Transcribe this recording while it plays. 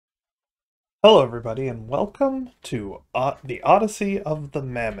Hello everybody and welcome to the Odyssey of the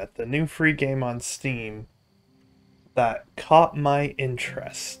Mammoth, a new free game on Steam that caught my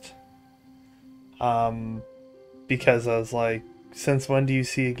interest. Because I was like, since when do you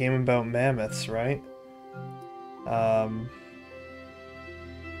see a game about mammoths, right?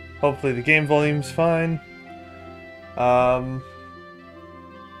 Hopefully the game volume's fine.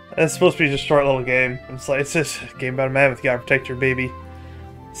 It's supposed to be just a short little game. It's just a game about a mammoth, you gotta protect your baby.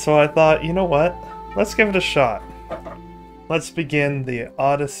 So I thought, you know what? Let's give it a shot. Let's begin the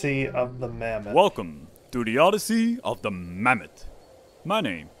Odyssey of the Mammoth. Welcome to the Odyssey of the Mammoth. My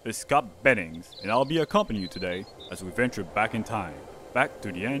name is Scott Beddings, and I'll be accompanying you today as we venture back in time, back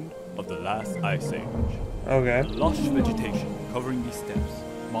to the end of the last ice age. Okay. The lush vegetation covering these steppes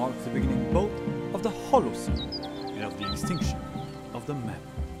marks the beginning both of the Holocene and of the extinction of the mammoth.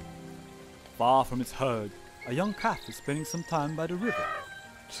 Far from its herd, a young calf is spending some time by the river.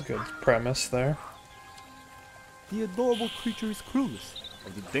 It's a good premise there. The adorable creature is clueless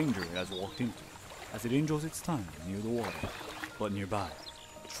of the danger it has walked into, as it enjoys its time near the water. But nearby,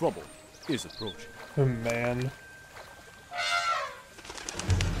 trouble is approaching. Oh man.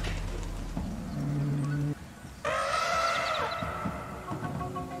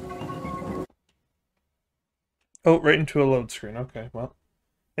 Oh, right into a load screen. Okay, well.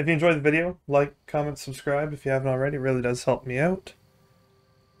 If you enjoyed the video, like, comment, subscribe if you haven't already. It really does help me out.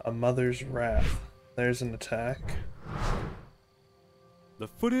 A mother's wrath. There's an attack. The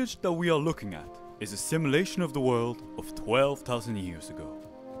footage that we are looking at is a simulation of the world of 12,000 years ago.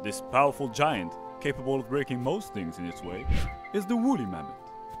 This powerful giant, capable of breaking most things in its way, is the woolly mammoth.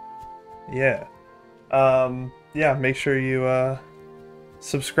 Yeah. Yeah, make sure you,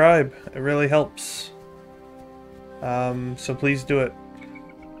 subscribe. It really helps. So please do it.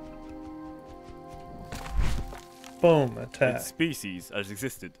 Boom, attack. Its species has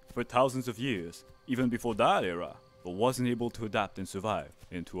existed for thousands of years, even before that era, but wasn't able to adapt and survive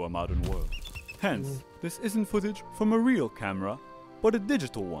into our modern world. Hence, this isn't footage from a real camera, but a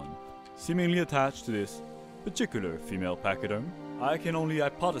digital one, seemingly attached to this particular female pachyderm. I can only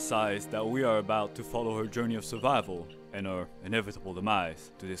hypothesize that we are about to follow her journey of survival and her inevitable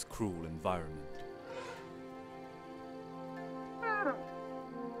demise to this cruel environment.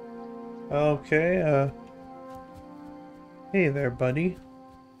 Okay, hey there, buddy.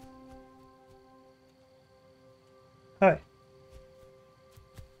 Hi.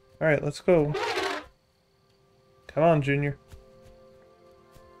 Alright, let's go. Come on, Junior.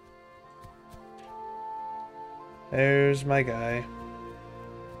 There's my guy.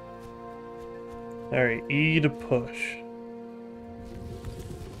 Alright, E to push.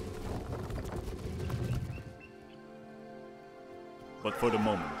 But for the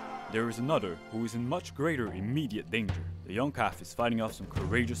moment, there is another who is in much greater immediate danger. The young calf is fighting off some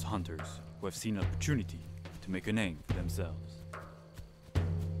courageous hunters who have seen an opportunity to make a name for themselves.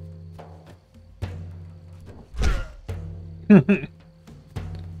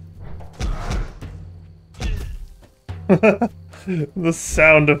 The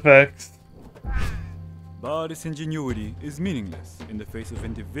sound effects. But its ingenuity is meaningless in the face of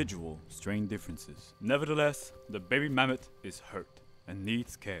individual strain differences. Nevertheless, the baby mammoth is hurt and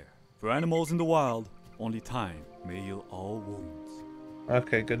needs care. For animals in the wild, only time may heal all wounds.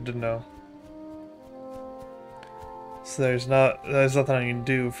 Okay, good to know. So there's nothing I can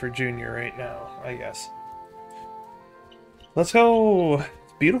do for Junior right now, I guess. Let's go!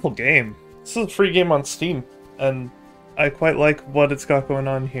 It's a beautiful game. This is a free game on Steam, and I quite like what it's got going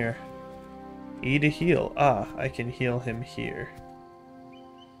on here. E to heal. Ah, I can heal him here.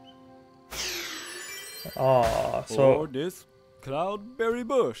 Ah, so... Or this cloudberry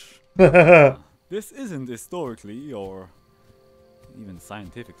bush. This isn't historically or even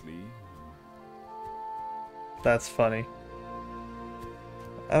scientifically. That's funny.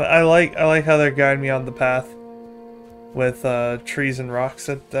 I like how they're guiding me on the path with trees and rocks.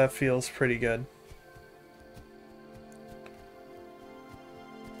 That feels pretty good.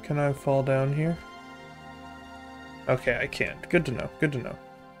 Can I fall down here? Okay, I can't. Good to know. Good to know.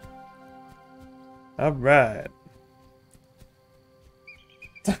 All right.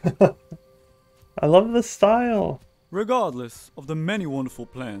 I love the style. Regardless of the many wonderful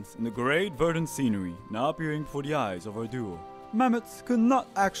plants and the great verdant scenery now appearing before the eyes of our duo, mammoths could not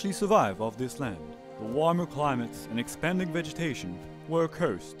actually survive off this land. The warmer climates and expanding vegetation were a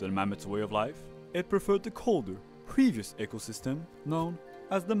curse to the mammoth's way of life. It preferred the colder, previous ecosystem known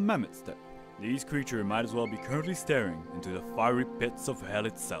as the mammoth steppe. These creatures might as well be currently staring into the fiery pits of hell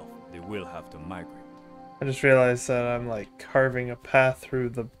itself. They will have to migrate. I just realized that I'm like carving a path through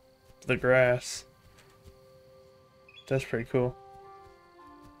the grass. That's pretty cool.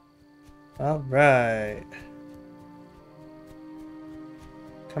 Alright.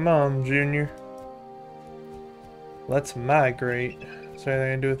 Come on, Junior. Let's migrate. Is there anything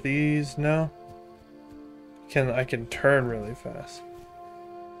I can do with these? No? I can turn really fast.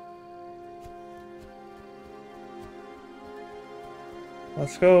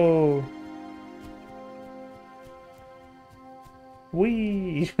 Let's go.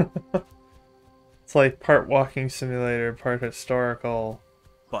 Whee! It's like part walking simulator, part historical.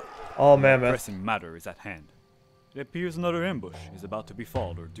 But all the mammoth. pressing matter is at hand. It appears another ambush is about to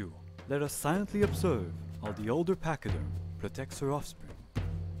befall our duo. Let us silently observe how the older pachyderm protects her offspring,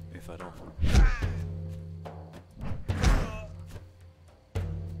 if at all.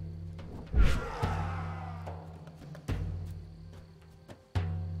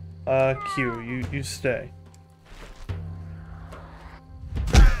 Q, you stay.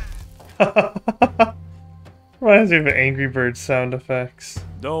 Reminds me of Angry Bird sound effects.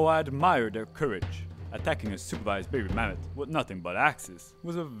 Though I admire their courage, attacking a supervised baby mammoth with nothing but axes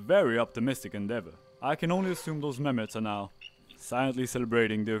was a very optimistic endeavor. I can only assume those mammoths are now silently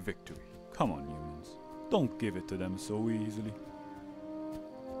celebrating their victory. Come on, humans. Don't give it to them so easily.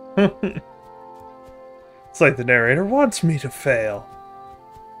 It's like the narrator wants me to fail.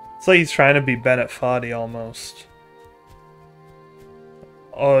 It's like he's trying to be Bennett Foddy almost.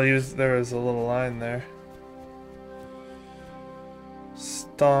 Oh, there was a little line there.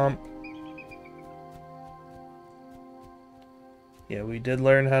 Stomp. Yeah, we did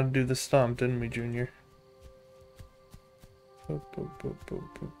learn how to do the stomp, didn't we, Junior? Boom, boom, boom, boom,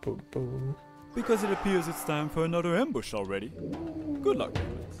 boom, boom, boom. Because it appears it's time for another ambush already. Good luck,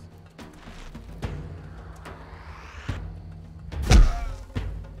 humans.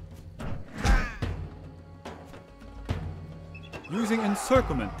 Using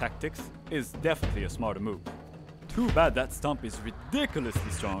encirclement tactics is definitely a smarter move. Too bad that stump is ridiculously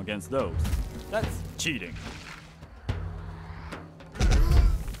strong against those. That's cheating.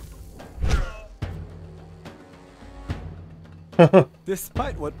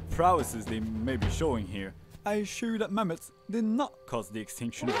 Despite what prowesses they may be showing here, I assure you that mammoths did not cause the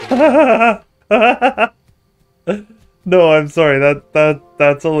extinction of the No, I'm sorry.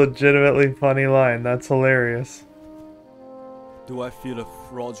 That's a legitimately funny line. That's hilarious. Do I feel a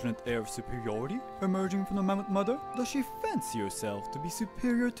fraudulent air of superiority emerging from the mammoth mother? Does she fancy herself to be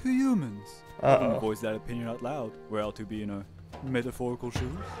superior to humans? I wouldn't voice that opinion out loud, were I to be in her metaphorical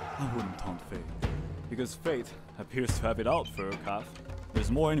shoes. I wouldn't taunt fate, because fate appears to have it out for her calf.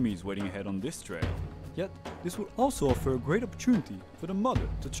 There's more enemies waiting ahead on this trail. Yet, this would also offer a great opportunity for the mother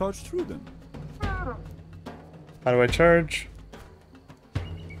to charge through them. How do I charge?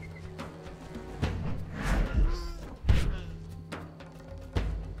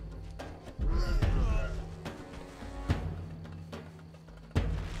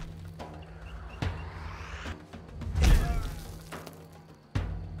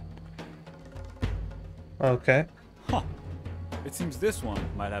 Okay. Huh. It seems this one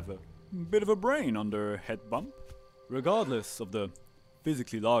might have a bit of a brain under her head bump. Regardless of the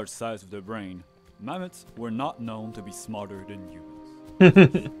physically large size of their brain, mammoths were not known to be smarter than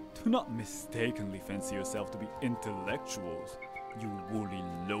humans. Do not mistakenly fancy yourself to be intellectuals, you woolly,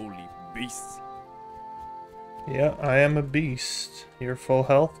 lowly beasts. Yeah, I am a beast. You're full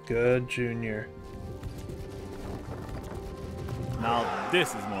health? Good, Junior. Now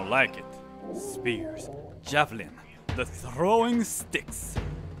this is more like it. Spears, javelin, the throwing sticks.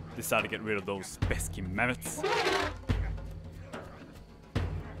 Decide to get rid of those pesky mammoths.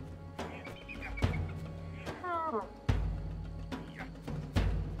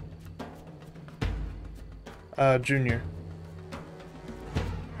 Junior.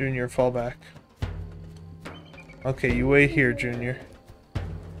 Junior, fall back. Okay, you wait here, Junior.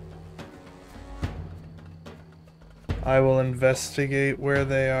 I will investigate where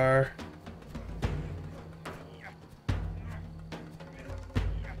they are.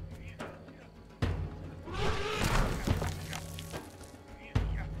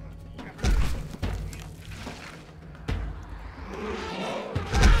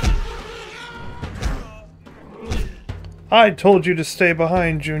 I told you to stay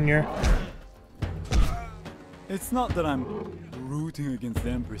behind, Junior. It's not that I'm rooting against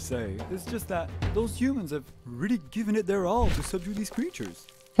them per se. It's just that those humans have really given it their all to subdue these creatures.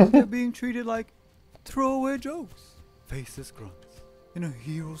 They're being treated like throwaway jokes, faceless grunts, in a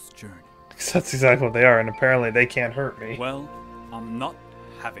hero's journey. That's exactly what they are, and apparently they can't hurt me. Well, I'm not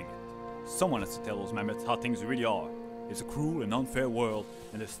having it. Someone has to tell those mammoths how things really are. It's a cruel and unfair world,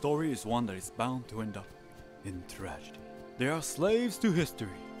 and the story is one that is bound to end up in tragedy. They are slaves to history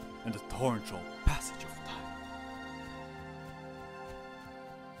and the torrential passage of time.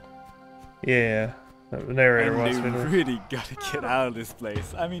 Yeah, the narrator And wants they me to. really gotta get out of this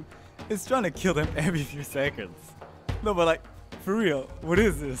place. I mean, it's trying to kill them every few seconds. No, but like, for real, what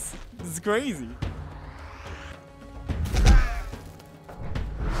is this? This is crazy.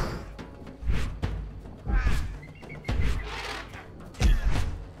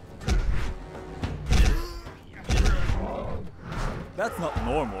 That's not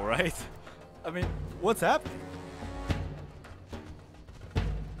normal, right? I mean, what's happening?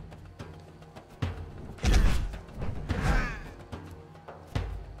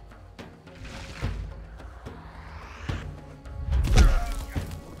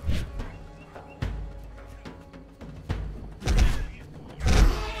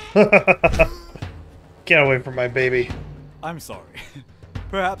 Get away from my baby. I'm sorry.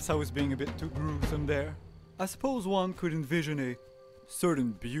 Perhaps I was being a bit too gruesome there. I suppose one could envision a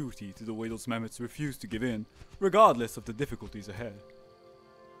certain beauty to the way those mammoths refuse to give in, regardless of the difficulties ahead.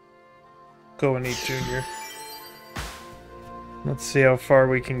 Go and eat, Junior. Let's see how far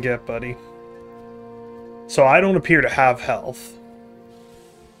we can get, buddy. So I don't appear to have health,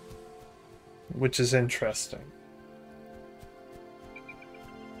 which is interesting.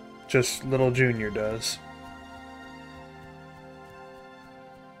 Just little Junior does.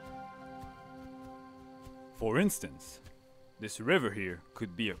 For instance, this river here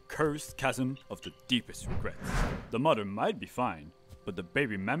could be a cursed chasm of the deepest regrets. The mother might be fine, but the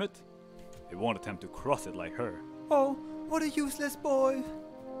baby mammoth, it won't attempt to cross it like her. Oh, what a useless boy.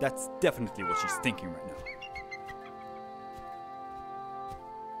 That's definitely what she's thinking right now.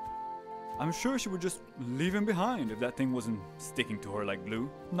 I'm sure she would just leave him behind if that thing wasn't sticking to her like glue.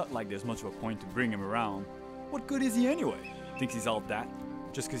 Not like there's much of a point to bring him around. What good is he anyway? Thinks he's all that,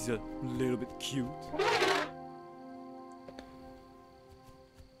 just because he's a little bit cute.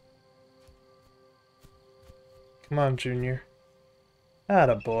 Come on, Junior.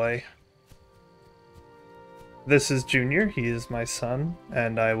 Attaboy. This is Junior, he is my son,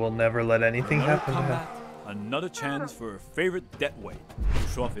 and I will never let anything happen to him. Another chance for a favorite debt weight to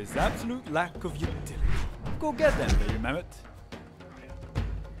show off his absolute lack of utility. Go get them, baby mammoth.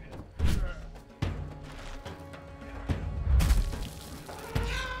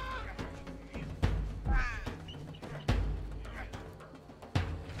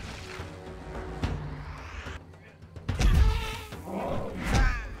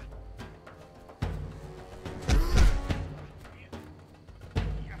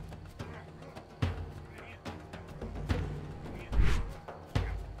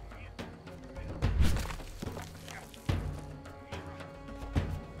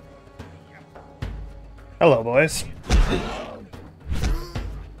 Hello, boys.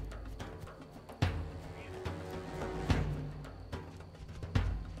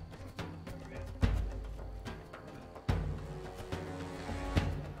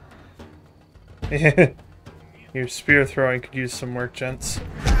 Your spear throwing could use some work, gents.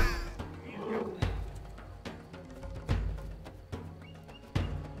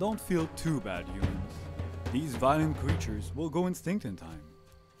 Don't feel too bad, humans. These violent creatures will go extinct in time.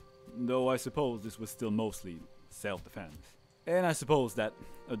 Though I suppose this was still mostly self-defense. And I suppose that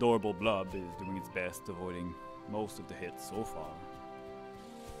adorable blob is doing its best, avoiding most of the hits so far.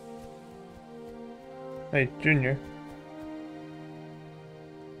 Hey, Junior.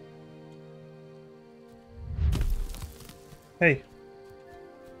 Hey.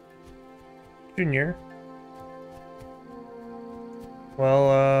 Junior.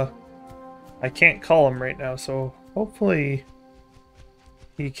 Well, I can't call him right now, so hopefully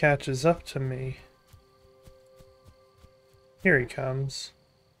he catches up to me. Here he comes.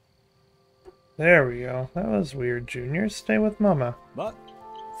 There we go. That was weird, Junior. Stay with Mama. But,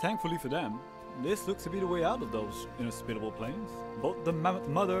 thankfully for them, this looks to be the way out of those inhospitable plains. Both the mammoth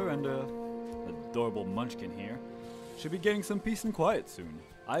mother and the adorable munchkin here should be getting some peace and quiet soon.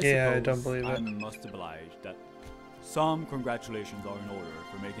 I don't believe I it. must oblige that some congratulations are in order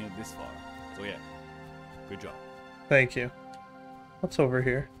for making it this far. So yeah, good job. Thank you. What's over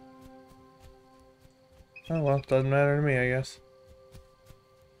here? Oh well, doesn't matter to me, I guess.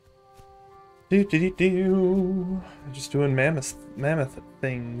 Do. Just doing mammoth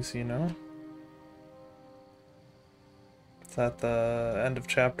things, you know? It's at the end of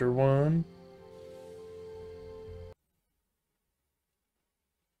chapter 1.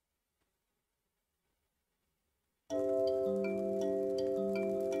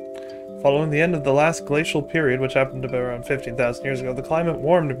 Following the end of the last glacial period, which happened about around 15,000 years ago, the climate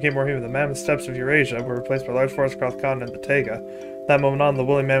warmed and became more humid. The mammoth steppes of Eurasia were replaced by large forests across the continent, the taiga. From that moment on, the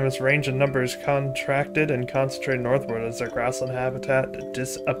woolly mammoth's range and numbers contracted and concentrated northward as their grassland habitat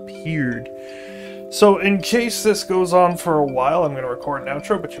disappeared. So in case this goes on for a while, I'm going to record an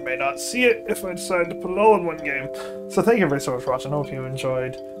outro, but you may not see it if I decide to put it all in one game. So thank you everybody so much for watching. I hope you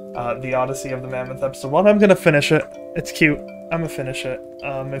enjoyed the Odyssey of the Mammoth episode 1. I'm going to finish it. It's cute. I'm going to finish it.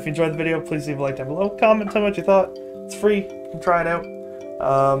 If you enjoyed the video, please leave a like down below. Comment, tell me what you thought. It's free. You can try it out.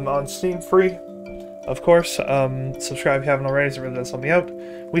 On Steam, free. Of course. Subscribe if you haven't already, so it really does help me out.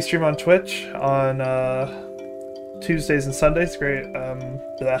 We stream on Twitch on Tuesdays and Sundays. Great.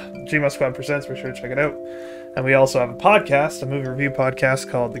 Gmail Squad Presents. Be sure to check it out. And we also have a podcast, a movie review podcast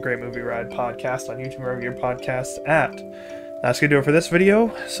called The Great Movie Ride Podcast on YouTube. Wherever your podcasts at. That's going to do it for this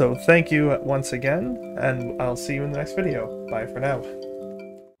video. So thank you once again, and I'll see you in the next video. Bye for now.